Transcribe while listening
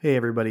Hey,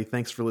 everybody.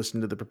 Thanks for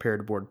listening to the Prepare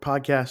to Board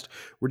podcast.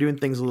 We're doing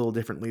things a little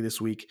differently this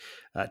week.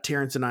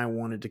 Terrence and I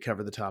wanted to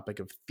cover the topic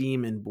of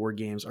theme in board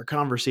games. Our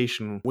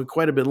conversation went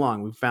quite a bit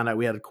long. We found out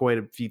we had quite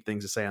a few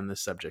things to say on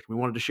this subject. We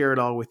wanted to share it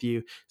all with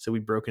you, so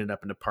we've broken it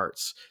up into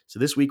parts. So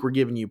this week, we're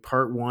giving you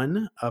part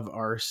one of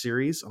our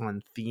series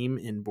on theme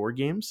in board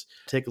games.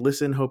 Take a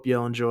listen. Hope you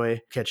all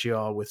enjoy. Catch you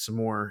all with some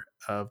more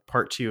of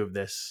part two of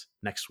this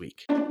next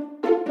week.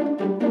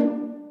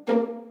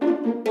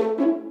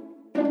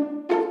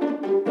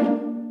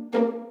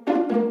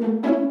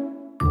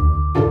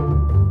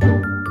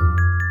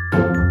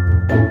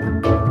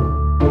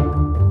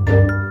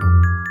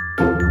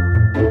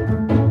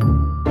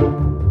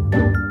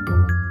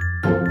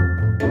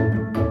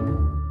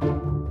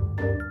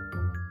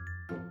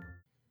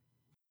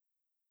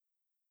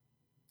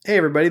 Hey,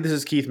 everybody, this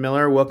is Keith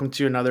Miller. Welcome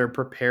to another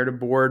Prepare to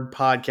Board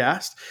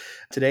podcast.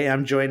 Today,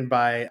 I'm joined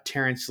by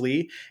Terence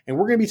Li, and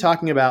we're going to be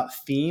talking about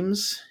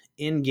themes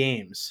in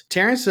games.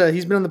 Terence,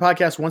 he's been on the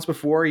podcast once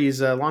before.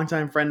 He's a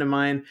longtime friend of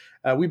mine.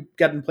 We've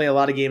gotten to play a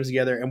lot of games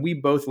together, and we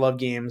both love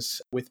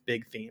games with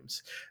big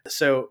themes.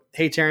 So,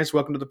 hey, Terence,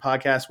 welcome to the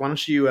podcast. Why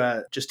don't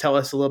you just tell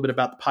us a little bit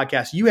about the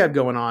podcast you have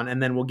going on,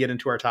 and then we'll get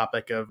into our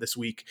topic of this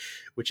week,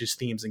 which is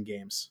themes in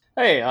games.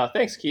 Hey,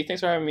 thanks, Keith.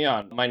 Thanks for having me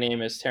on. My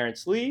name is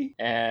Terence Li,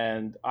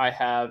 and I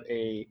have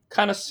a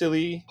kind of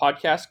silly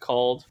podcast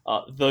called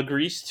The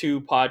Grease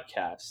 2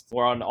 Podcast.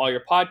 We're on all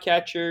your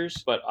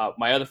podcatchers, but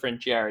my other friend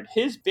Jared,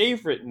 his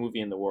favorite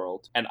movie in the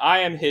world, and I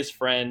am his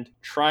friend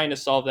trying to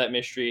solve that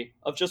mystery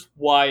of just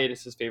why it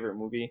is his favorite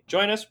movie.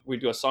 Join us. We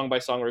do a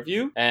song-by-song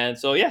review, and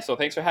so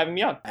thanks for having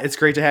me on. It's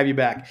great to have you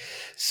back.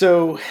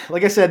 So,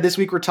 like I said, this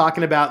week we're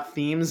talking about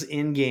themes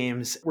in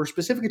games. We're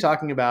specifically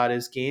talking about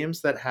is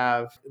games that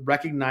have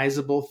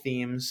recognizable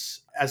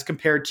themes as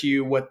compared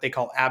to what they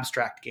call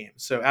abstract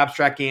games. So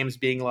abstract games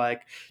being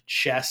like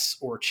chess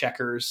or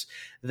checkers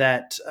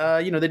that,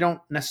 they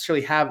don't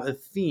necessarily have a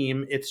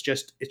theme. It's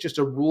just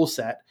a rule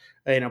set,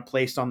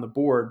 placed on the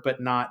board,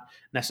 but not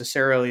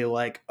necessarily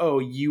like, oh,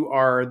 you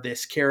are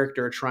this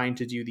character trying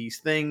to do these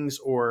things,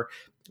 or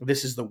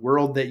this is the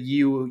world that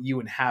you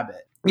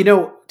inhabit.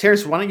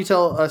 Terrence, why don't you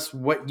tell us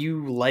what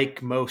you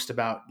like most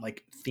about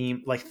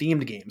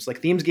themed games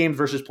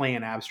versus playing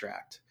an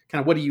abstract? Kind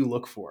of what do you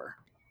look for?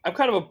 I'm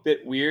kind of a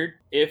bit weird.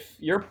 If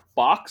your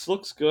box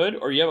looks good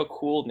or you have a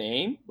cool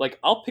name, like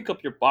I'll pick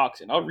up your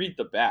box and I'll read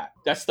the back.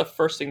 That's the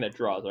first thing that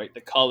draws, right?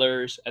 The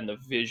colors and the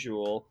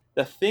visual.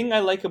 The thing I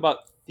like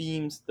about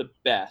themes the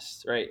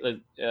best, right?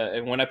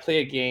 And when I play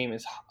a game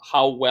is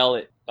how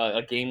well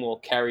a game will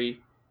carry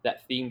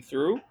that theme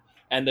through.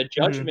 And the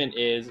judgment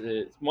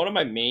is one of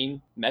my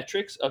main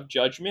metrics of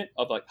judgment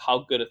of like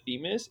how good a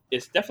theme is.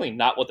 It's definitely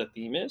not what the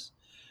theme is,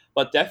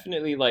 but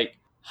definitely like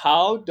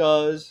how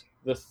does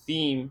the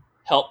theme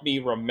help me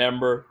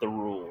remember the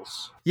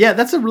rules? Yeah,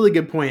 that's a really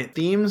good point.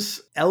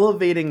 Themes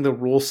elevating the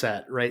rule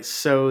set, right?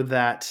 So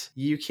that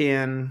you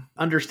can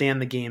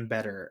understand the game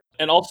better.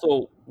 And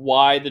also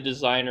why the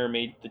designer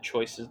made the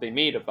choices they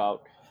made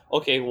about,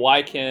 okay,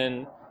 why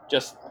can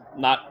just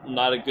not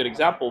a good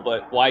example,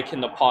 but why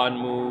can the pawn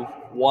move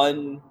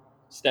one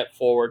step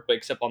forward, but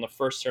except on the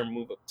first turn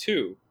move up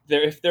two?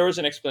 If there was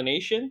an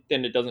explanation,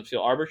 then it doesn't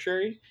feel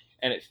arbitrary,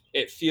 and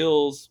it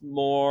feels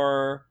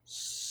more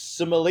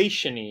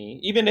simulation-y,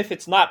 even if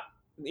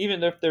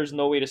there's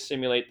no way to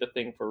simulate the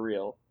thing for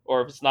real,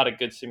 or if it's not a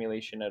good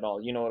simulation at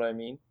all. You know what I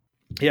mean?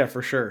 Yeah,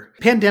 for sure.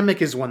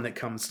 Pandemic is one that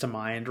comes to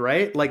mind,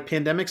 right? Like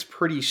Pandemic's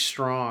pretty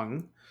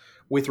strong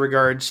with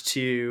regards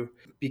to,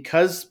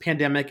 because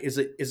Pandemic is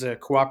a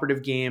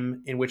cooperative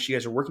game in which you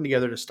guys are working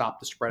together to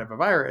stop the spread of a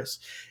virus.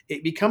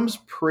 It becomes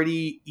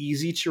pretty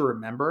easy to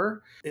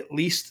remember, at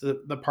least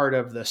the part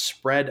of the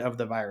spread of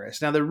the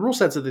virus. Now, the rule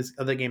sets of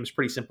the game is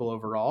pretty simple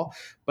overall,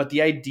 but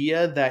the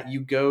idea that you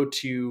go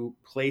to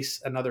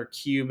place another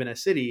cube in a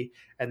city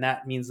and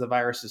that means the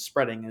virus is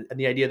spreading, and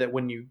the idea that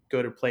when you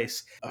go to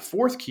place a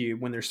fourth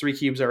cube, when there's three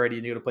cubes already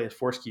and you go to place a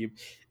fourth cube,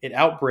 it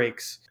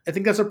outbreaks. I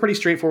think that's a pretty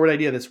straightforward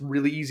idea that's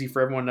really easy for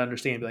everyone to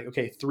understand. Be like,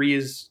 okay, three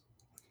is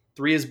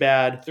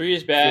bad. Three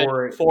is bad.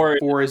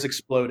 Four is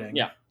exploding.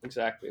 Yeah,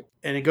 exactly.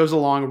 And it goes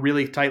along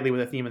really tightly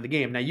with the theme of the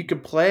game. Now, you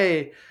could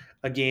play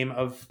a game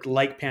of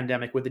like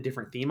Pandemic with a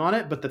different theme on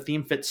it, but the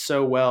theme fits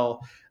so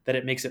well that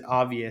it makes it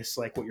obvious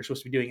like what you're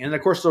supposed to be doing. And of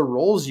course, the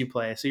roles you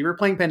play. So you're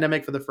playing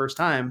Pandemic for the first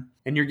time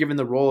and you're given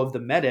the role of the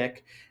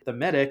medic. The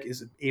medic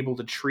is able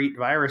to treat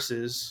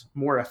viruses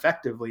more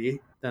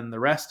effectively than the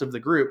rest of the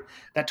group.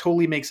 That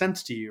totally makes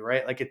sense to you,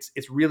 right? Like it's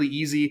really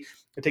easy.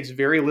 It takes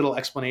very little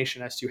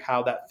explanation as to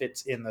how that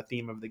fits in the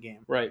theme of the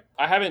game. Right.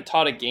 I haven't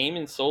taught a game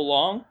in so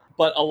long,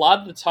 but a lot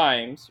of the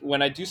times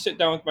when I do sit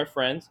down with my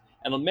friends,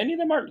 and many of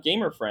them aren't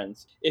gamer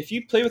friends, if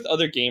you play with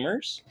other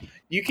gamers,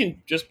 you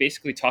can just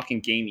basically talk in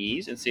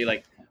gameese and say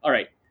like, all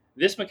right,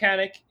 this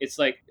mechanic, it's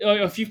like, oh,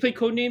 if you play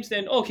Codenames,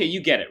 then okay,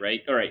 you get it,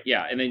 right? All right,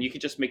 yeah. And then you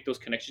can just make those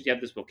connections. You have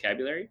this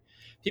vocabulary.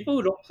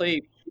 People don't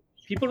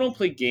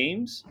play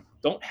games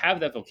don't have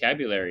that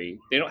vocabulary.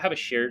 They don't have a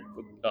shared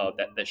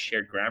that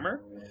shared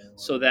grammar,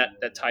 so that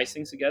ties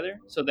things together.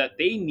 So that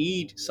they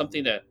need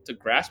something to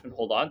grasp and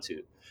hold on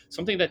to.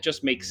 something that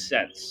just makes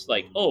sense.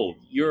 Like, oh,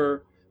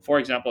 you're, for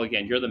example,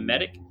 again, you're the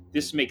medic.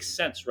 This makes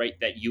sense, right?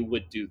 That you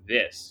would do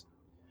this.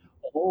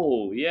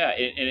 Oh, yeah,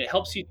 and it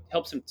helps you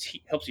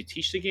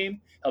teach the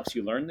game, helps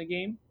you learn the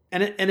game.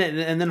 And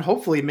then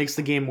hopefully it makes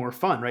the game more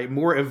fun, right?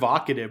 More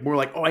evocative, more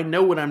like, oh, I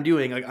know what I'm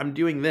doing. Like I'm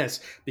doing this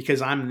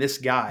because I'm this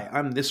guy.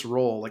 I'm this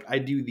role. Like I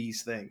do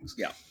these things.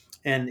 Yeah,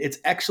 And it's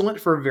excellent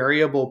for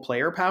variable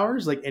player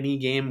powers, like any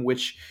game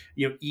which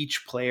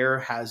each player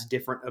has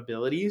different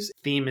abilities.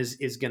 Theme is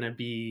gonna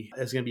be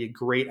a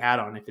great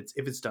add-on if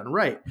it's done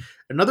right.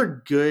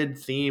 Another good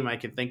theme I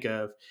can think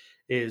of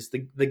is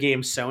the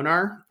game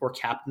Sonar or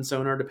Captain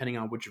Sonar, depending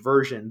on which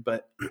version.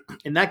 But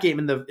in that game,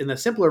 in the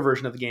simpler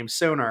version of the game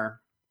Sonar,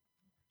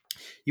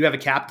 you have a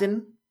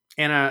captain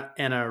and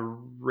a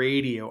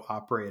radio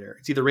operator.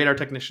 It's either radar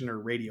technician or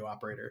radio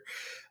operator.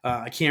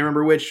 I can't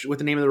remember what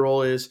the name of the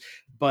role is,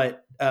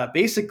 but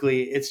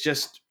basically it's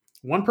just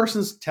one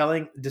person's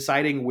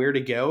deciding where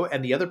to go,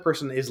 and the other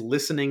person is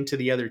listening to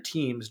the other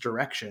team's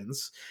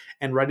directions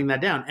and writing that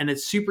down. And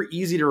it's super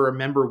easy to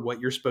remember what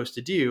you're supposed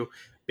to do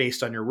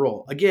based on your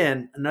role.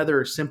 Again,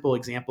 another simple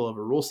example of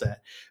a rule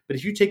set. But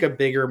if you take a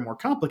bigger, more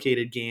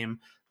complicated game,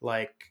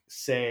 like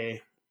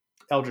say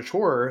Eldritch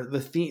Horror, the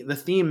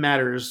theme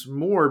matters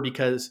more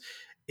because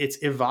it's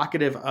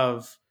evocative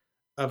of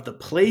the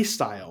play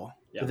style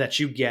yeah. that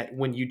you get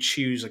when you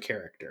choose a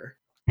character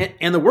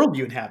and the world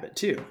you inhabit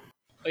too.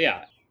 Oh,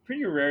 yeah,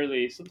 pretty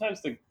rarely.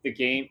 Sometimes the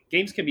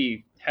games can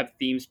be have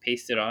themes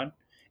pasted on,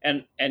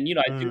 and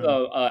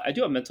Mm. I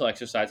do a mental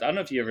exercise. I don't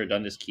know if you've ever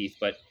done this, Keith,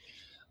 but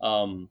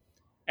um,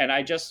 and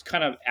I just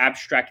kind of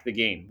abstract the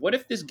game. What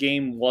if this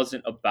game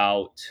wasn't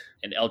about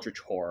an eldritch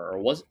horror,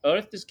 or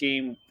if this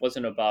game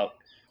wasn't about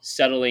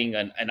settling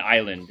an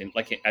island,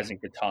 as in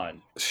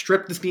Catan?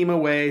 Strip the theme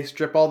away,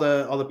 strip all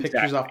the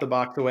pictures off Exactly. the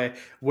box away.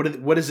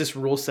 What does this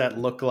rule set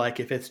look like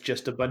if it's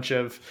just a bunch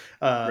of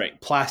Right.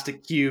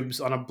 plastic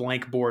cubes on a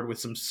blank board with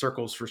some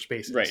circles for Right,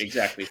 spaces?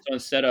 exactly. So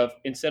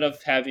instead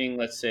of having,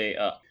 let's say,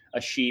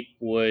 a sheep,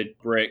 wood,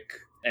 brick,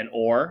 and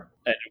ore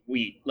and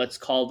wheat, let's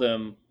call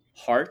them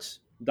hearts,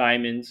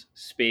 diamonds,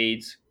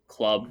 spades,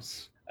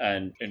 clubs,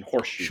 and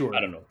horseshoes. I Sure.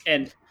 don't know.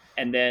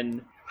 And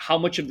then how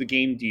much of the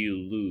game do you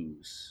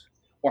lose,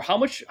 or how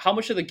much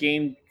of the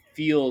game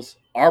feels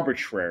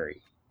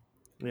arbitrary?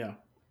 Yeah.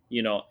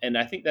 And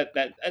I think that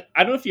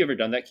I don't know if you ever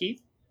done that,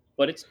 Keith,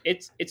 but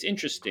it's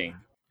interesting.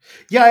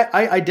 Yeah,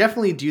 I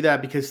definitely do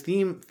that because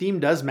theme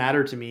does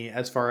matter to me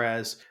as far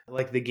as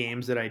like the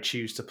games that I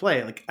choose to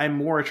play. Like I'm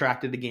more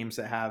attracted to games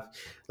that have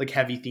like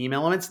heavy theme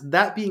elements.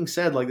 That being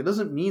said, like it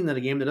doesn't mean that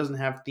a game that doesn't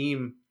have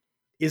theme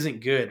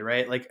isn't good,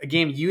 right? Like a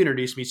game you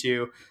introduced me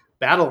to,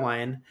 Battle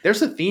Line.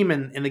 There's a theme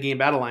in the game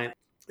Battle Line.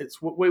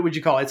 It's what would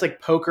you call it? It's like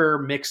poker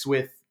mixed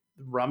with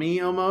rummy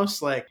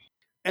almost. Like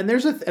and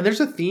there's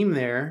a theme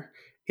there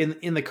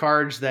in the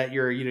cards that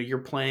you're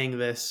playing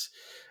this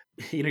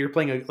you're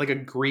playing like a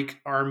Greek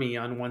army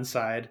on one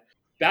side.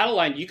 Battle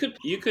Line, you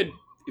could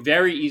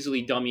very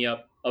easily dummy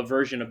up a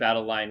version of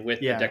Battle Line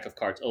with a Yeah, deck of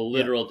cards, a yeah,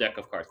 literal deck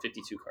of cards,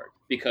 52 cards,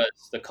 because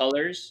the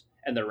colors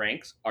and the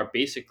ranks are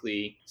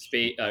basically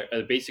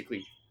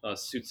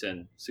suits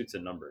and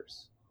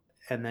numbers.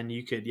 and then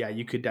you could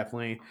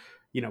definitely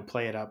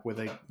play it up with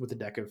a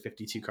deck of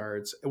 52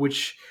 cards,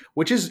 which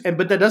is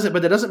but that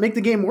doesn't make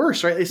the game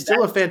worse, right? It's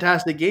still a Exactly.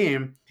 fantastic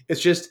game. It's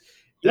just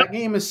Yep. that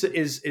game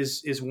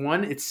is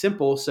one, it's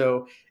simple,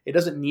 so it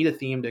doesn't need a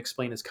theme to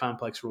explain its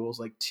complex rules.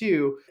 Like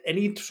two,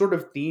 any sort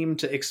of theme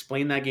to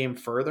explain that game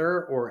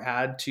further or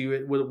add to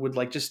it would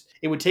like just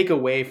it would take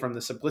away from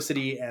the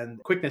simplicity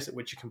and quickness at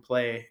which you can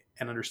play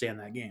and understand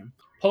that game.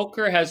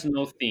 Poker has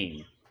no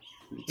theme.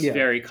 It's Yeah,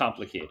 very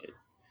complicated.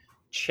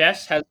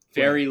 Chess has right.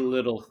 very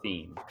little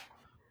theme,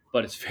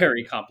 but it's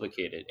very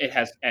complicated.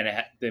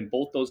 Then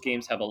both those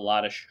games have a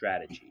lot of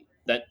strategy.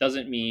 That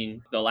doesn't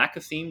mean the lack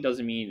of theme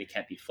doesn't mean it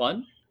can't be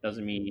fun.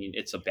 Doesn't mean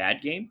it's a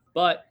bad game.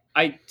 But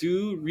I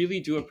really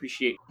do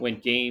appreciate when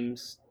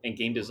games and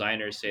game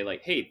designers say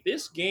like, "Hey,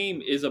 this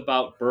game is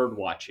about bird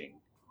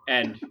watching,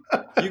 and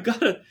you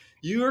gotta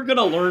you're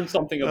gonna learn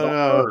something about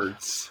uh,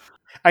 birds."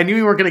 I knew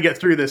we weren't going to get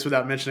through this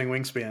without mentioning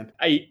Wingspan.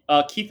 I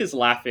Keith is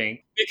laughing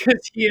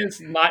because he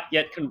is not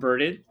yet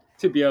converted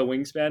to be a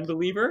Wingspan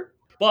believer,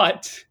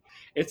 but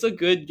it's a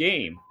good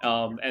game.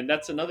 And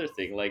that's another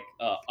thing, like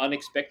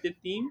unexpected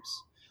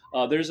themes.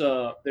 There's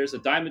a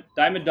dime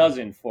a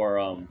dozen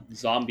for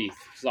zombie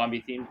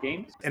themed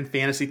games, And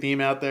fantasy theme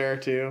out there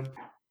too.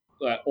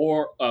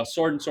 or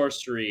sword and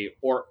sorcery,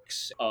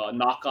 orcs,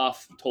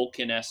 knockoff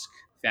Tolkien esque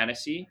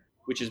fantasy,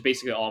 which is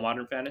basically all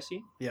modern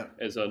fantasy, Yeah.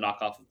 is a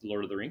knockoff of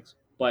Lord of the Rings.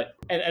 But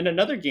and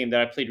another game that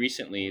I played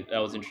recently that I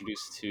was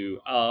introduced to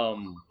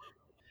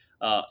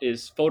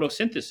is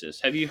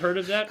photosynthesis. Have you heard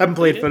of that I or haven't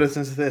played played it?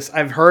 photosynthesis.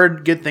 I've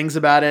heard good things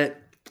about it.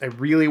 I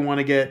really want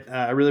to get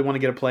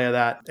a play of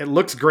that. It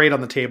looks great on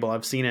the table.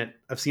 I've seen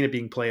it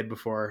being played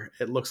before.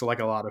 It looks like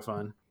a lot of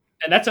fun.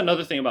 And that's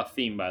another thing about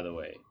theme, by the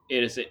way.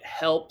 It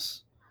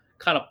helps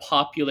kind of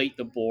populate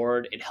the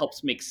board. It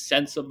helps make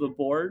sense of the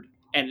board,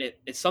 and it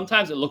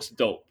sometimes it looks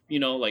dope.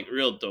 Like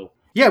real dope.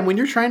 Yeah, when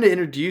you're trying to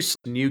introduce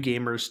new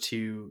gamers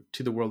to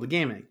the world of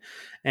gaming,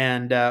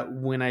 and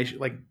when I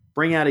like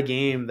bring out a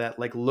game that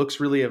like looks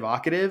really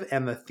evocative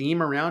and the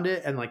theme around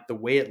it and like the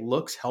way it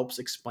looks helps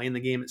explain the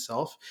game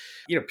itself,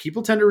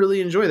 people tend to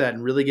really enjoy that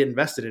and really get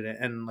invested in it.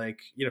 And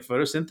like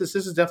photosynthesis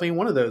is definitely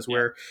one of those Yeah.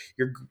 where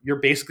you're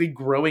basically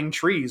growing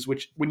trees,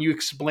 which when you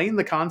explain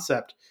the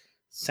concept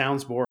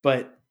sounds boring,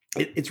 but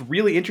it's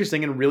really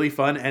interesting and really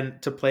fun,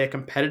 and to play a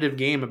competitive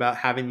game about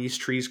having these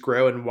trees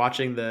grow and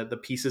watching the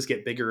pieces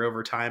get bigger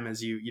over time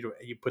as you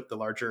put the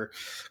larger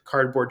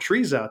cardboard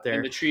trees out And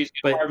there. the trees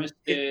get But it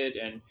harvested,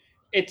 and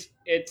it's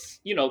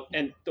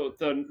and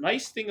the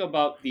nice thing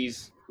about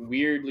these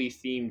weirdly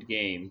themed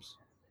games,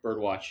 bird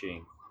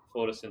watching,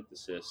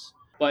 photosynthesis,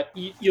 but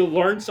you'll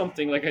learn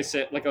something, like I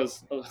said, like I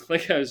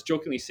was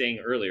jokingly saying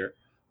earlier,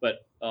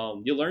 but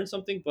you'll learn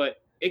something, but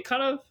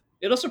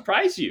it'll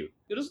surprise you.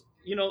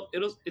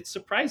 It's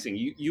surprising.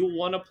 You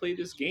want to play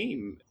this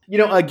game.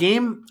 a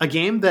game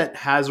that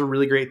has a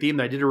really great theme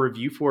that I did a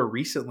review for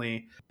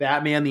recently,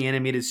 Batman the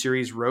Animated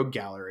Series Rogue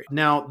Gallery.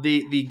 Now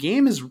the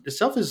game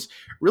itself is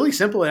really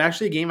simple, and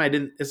actually a game I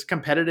didn't it's a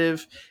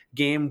competitive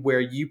game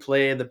where you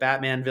play the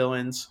Batman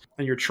villains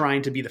and you're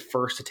trying to be the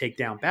first to take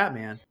down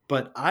Batman.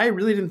 But I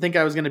really didn't think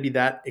I was going to be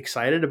that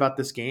excited about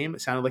this game.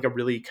 It sounded like a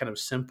really kind of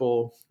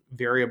simple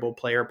variable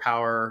player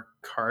power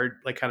card,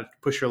 like kind of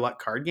push your luck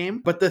card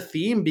game. But the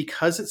theme,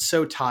 because it's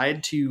so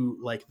tied to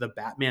like the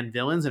Batman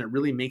villains and it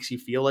really makes you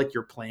feel like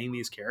you're playing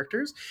these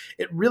characters,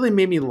 it really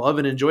made me love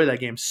and enjoy that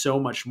game so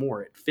much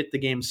more. It fit the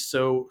game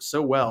so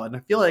well. And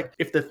I feel like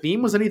if the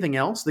theme was anything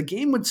else, the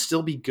game would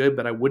still be good,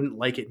 but I wouldn't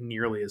like it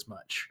nearly as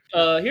much.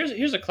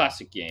 Here's a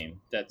classic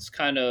game that's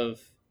kind of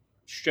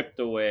stripped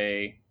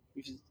away.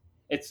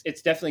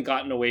 It's definitely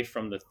gotten away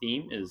from the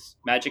theme. Is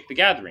Magic the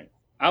Gathering.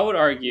 I would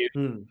argue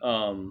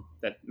Hmm.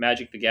 that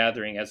Magic the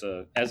Gathering as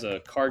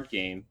a card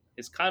game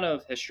is kind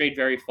of has strayed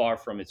very far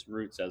from its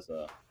roots as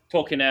a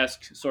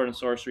Tolkien-esque sword and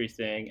sorcery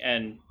thing,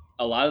 and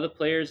a lot of the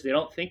players, they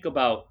don't think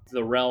about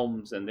the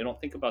realms and they don't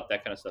think about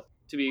that kind of stuff.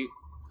 To be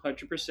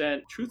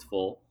 100%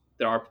 truthful,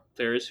 there are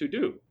players who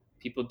do.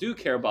 People do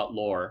care about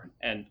lore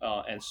and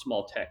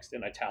small text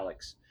and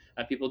italics,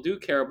 and people do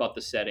care about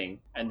the setting,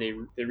 and they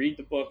read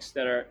the books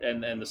that are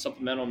and the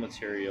supplemental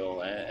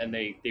material, and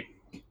they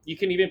you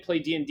can even play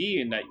D&D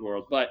in that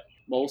world, but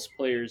most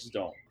players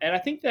don't. And I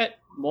think that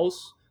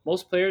most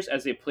players,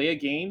 as they play a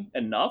game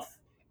enough,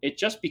 it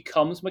just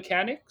becomes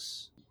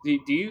mechanics. Do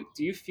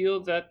you feel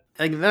that?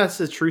 Like that's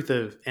the truth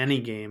of any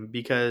game,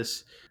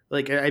 because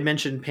like I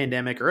mentioned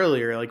Pandemic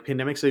earlier, like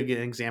Pandemic's an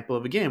example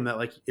of a game that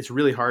like it's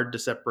really hard to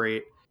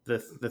separate the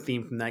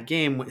theme from that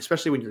game,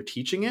 especially when you're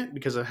teaching it,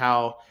 because of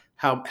how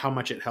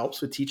much it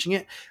helps with teaching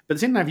it. But at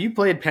the same time, if you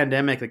played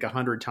Pandemic like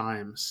 100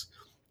 times,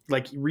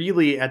 like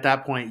really at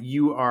that point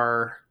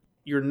you're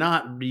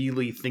not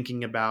really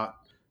thinking about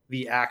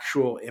the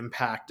actual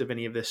impact of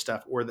any of this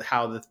stuff, or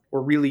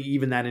or really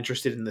even that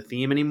interested in the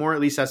theme anymore. At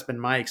least that's been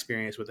my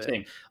experience with it.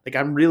 Same. Like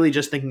I'm really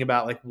just thinking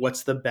about like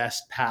what's the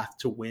best path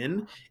to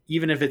win,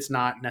 even if it's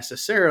not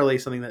necessarily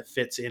something that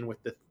fits in with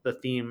the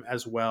theme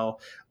as well.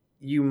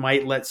 You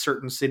might let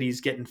certain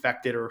cities get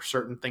infected or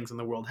certain things in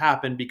the world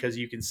happen because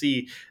you can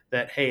see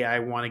that, hey, I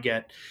want to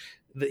get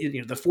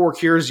the 4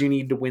 cures you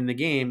need to win the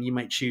game. You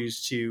might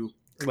choose to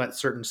let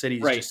certain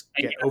cities Right. just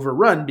get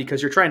overrun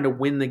because you're trying to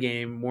win the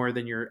game more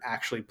than you're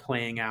actually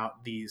playing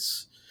out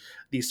these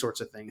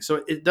sorts of things.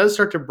 So it does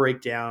start to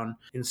break down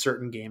in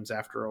certain games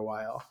after a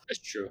while. That's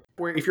true.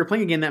 Where if you're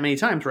playing a game that many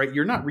times, right,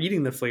 you're not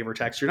reading the flavor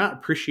text, you're not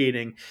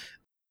appreciating.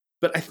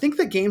 But I think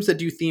that games that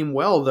do theme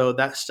well, though,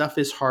 that stuff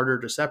is harder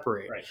to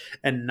separate, Right.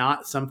 and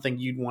not something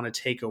you'd want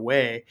to take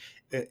away,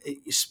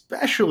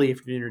 especially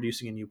if you're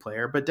introducing a new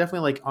player, but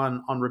definitely like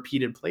on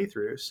repeated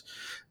playthroughs.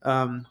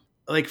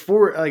 Like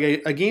for like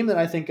a game that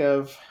I think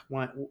of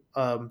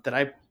that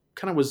I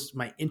kind of was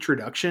my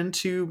introduction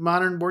to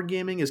modern board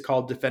gaming is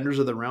called Defenders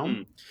of the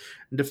Realm.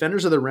 Mm.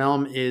 Defenders of the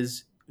Realm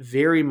is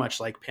very much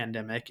like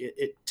Pandemic.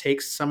 It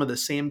takes some of the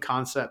same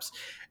concepts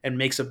and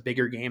makes a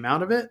bigger game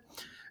out of it,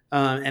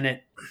 and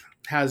it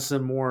has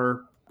some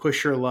more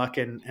push your luck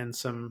and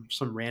some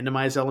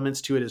randomized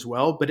elements to it as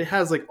well. But it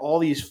has like all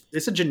these.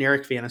 It's a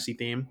generic fantasy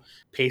theme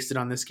pasted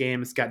on this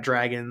game. It's got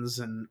dragons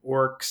and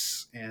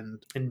orcs and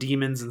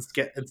demons and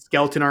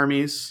skeleton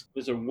armies.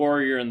 There's a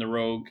warrior and the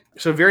rogue.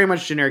 So very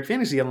much generic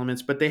fantasy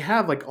elements, but they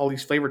have like all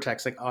these flavor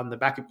texts like on the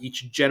back of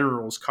each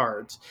general's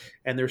cards.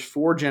 And there's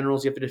 4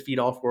 generals. You have to defeat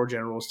all 4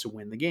 generals to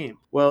win the game.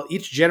 Well,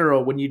 each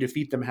general, when you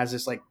defeat them, has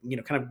this like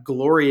kind of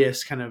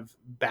glorious kind of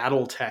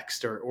battle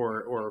text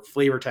or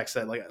flavor text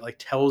that like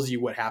tells you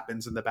what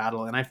happens in the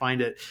battle. And I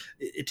find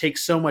it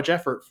takes so much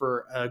effort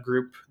for a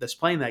group that's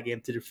playing that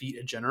game to defeat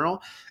a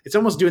general. It's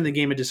almost doing the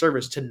game a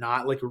disservice to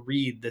not like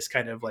read this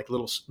kind of like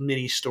little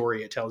mini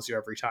story it tells you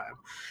every time.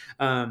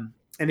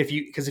 And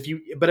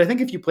but I think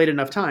if you played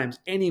enough times,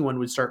 anyone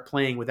would start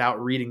playing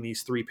without reading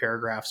these 3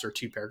 paragraphs or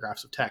 2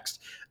 paragraphs of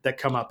text that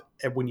come up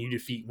when you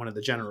defeat one of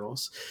the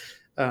generals.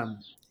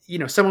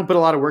 someone put a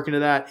lot of work into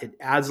that. It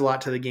adds a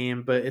lot to the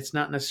game, but it's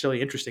not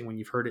necessarily interesting when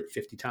you've heard it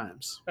 50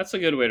 times. That's a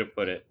good way to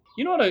put it.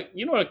 You know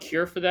what a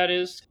cure for that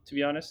is, to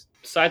be honest?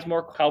 Besides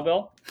more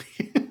cowbell,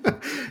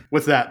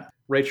 What's that?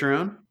 Write your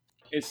own?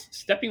 it's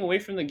stepping away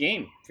from the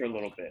game for a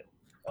little bit,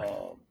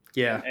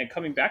 Yeah. and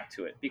coming back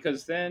to it,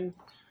 because then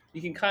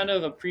you can kind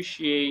of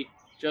appreciate,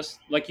 just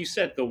like you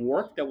said, the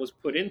work that was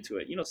put into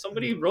it.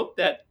 Somebody wrote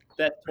that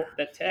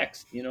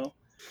text.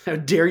 How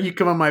dare you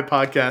come on my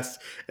podcast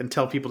and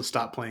tell people to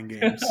stop playing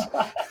games?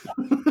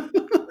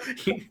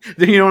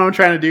 Do you know what I'm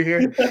trying to do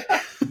here?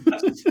 Have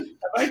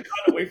I gone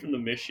away from the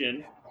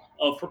mission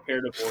of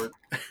prepare to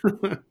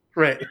board?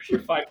 Right. Here's your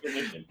 5-year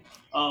mission.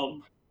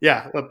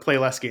 Yeah, play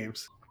less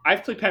games.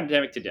 I've played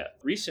Pandemic to death.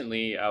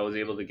 Recently, I was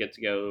able to get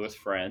together with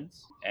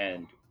friends,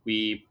 and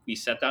we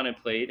sat down and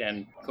played.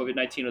 And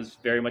COVID-19 was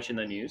very much in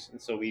the news,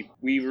 and so we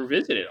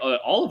revisited.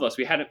 All of us,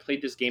 we hadn't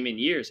played this game in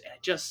years, and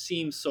it just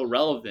seems so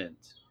relevant.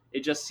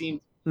 It just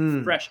seemed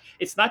fresh.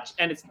 It's not,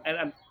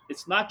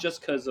 it's not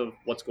just because of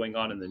what's going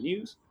on in the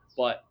news,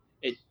 but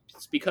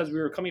it's because we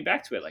were coming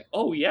back to it. Like,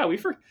 oh yeah,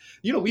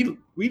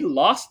 we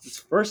lost this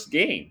first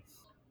game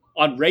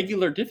on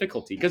regular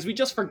difficulty because we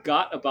just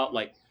forgot about,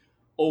 like,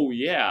 oh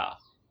yeah,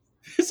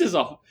 this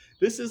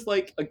is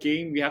like a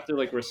game we have to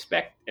like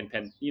respect and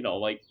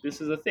like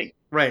this is a thing.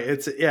 Right.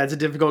 It's a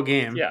difficult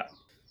game. Yeah.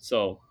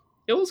 So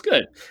it was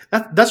good.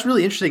 That's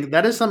really interesting.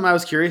 That is something I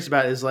was curious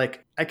about, is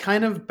like I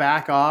kind of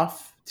back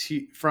off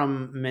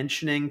from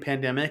mentioning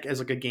Pandemic as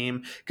like a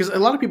game, because a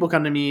lot of people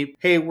come to me,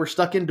 hey, we're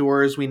stuck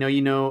indoors, we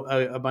know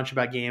a bunch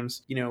about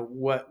games,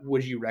 what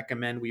would you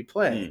recommend we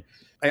play?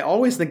 I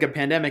always think of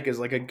Pandemic as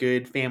like a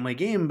good family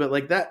game, but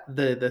like that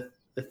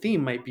the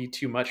theme might be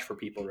too much for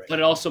people, right? But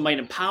it also might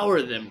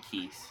empower them,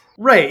 Keith.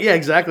 Right. Yeah,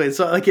 exactly.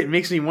 So like it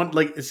makes me want,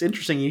 like, it's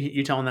interesting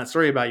you telling that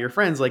story about your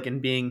friends, like,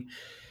 and being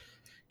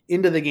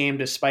into the game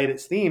despite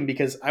its theme,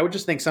 because I would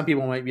just think some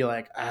people might be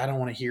like, I don't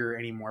want to hear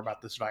any more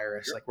about this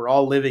virus. Sure. Like, we're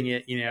all living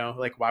it,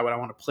 like, why would I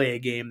want to play a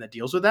game that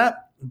deals with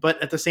that?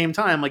 But at the same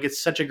time, like, it's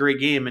such a great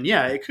game, and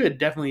yeah, it could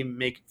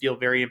definitely feel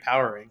very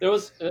empowering. There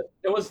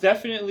was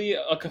definitely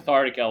a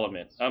cathartic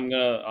element. I'm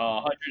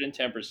gonna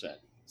 110%.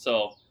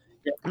 So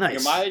yeah, nice.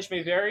 Your mileage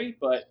may vary,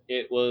 but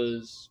it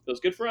was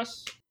good for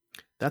us.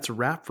 That's a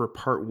wrap for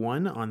part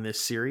 1 on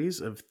this series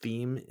of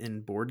theme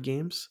in board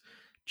games.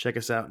 Check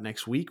us out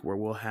next week, where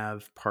we'll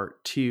have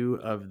part 2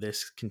 of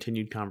this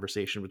continued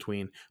conversation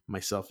between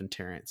myself and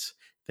Terence.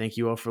 Thank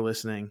you all for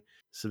listening.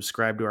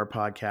 Subscribe to our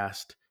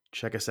podcast.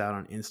 Check us out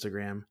on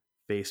Instagram,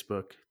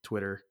 Facebook,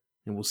 Twitter,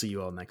 and we'll see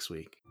you all next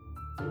week.